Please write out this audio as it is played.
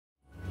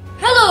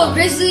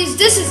Grizzlies,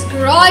 this is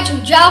Garaj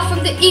Ujal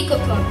from the Eco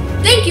Club.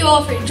 Thank you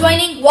all for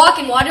joining Walk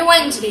in Water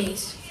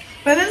Wednesdays.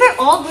 Remember,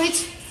 all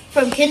grades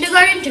from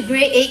kindergarten to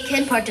grade 8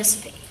 can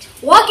participate.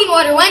 Walk in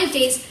Water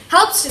Wednesdays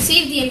helps to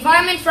save the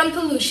environment from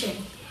pollution.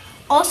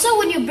 Also,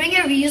 when you bring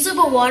a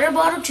reusable water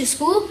bottle to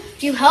school,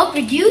 you help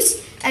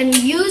reduce and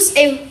reuse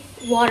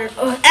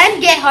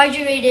and get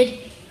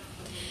hydrated.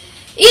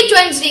 Each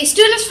Wednesday,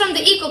 students from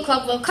the Eco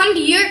Club will come to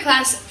your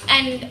class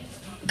and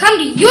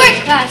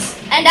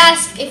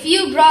ask if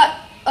you brought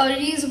a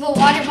reusable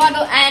water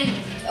bottle and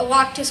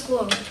walk to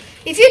school.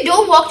 If you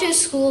don't walk to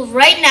school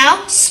right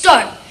now,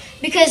 start,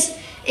 because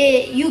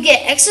you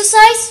get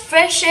exercise,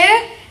 fresh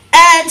air,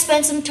 and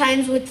spend some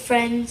time with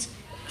friends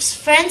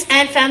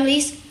and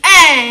families,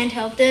 and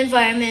help the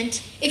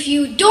environment. If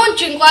you don't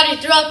drink water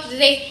throughout the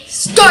day,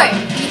 start,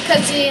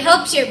 because it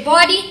helps your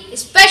body,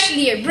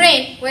 especially your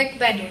brain, work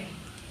better.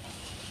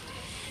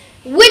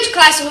 Which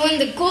class will win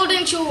the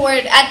Golden Shoe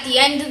Award at the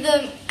end of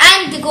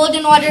the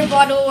Golden Water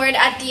Bottle Award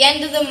at the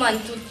end of the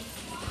month?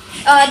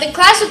 The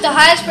class with the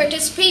highest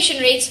participation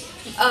rates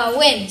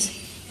wins.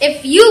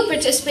 If you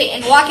participate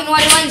in Walk in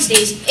Water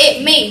Wednesdays,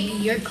 it may be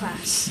your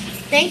class.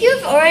 Thank you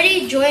for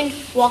already joined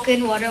Walk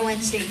in Water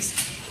Wednesdays.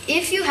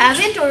 If you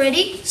haven't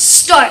already,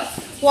 start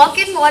Walk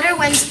in Water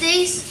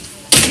Wednesdays,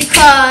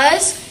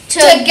 because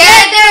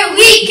together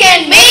we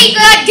can make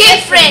a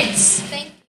difference.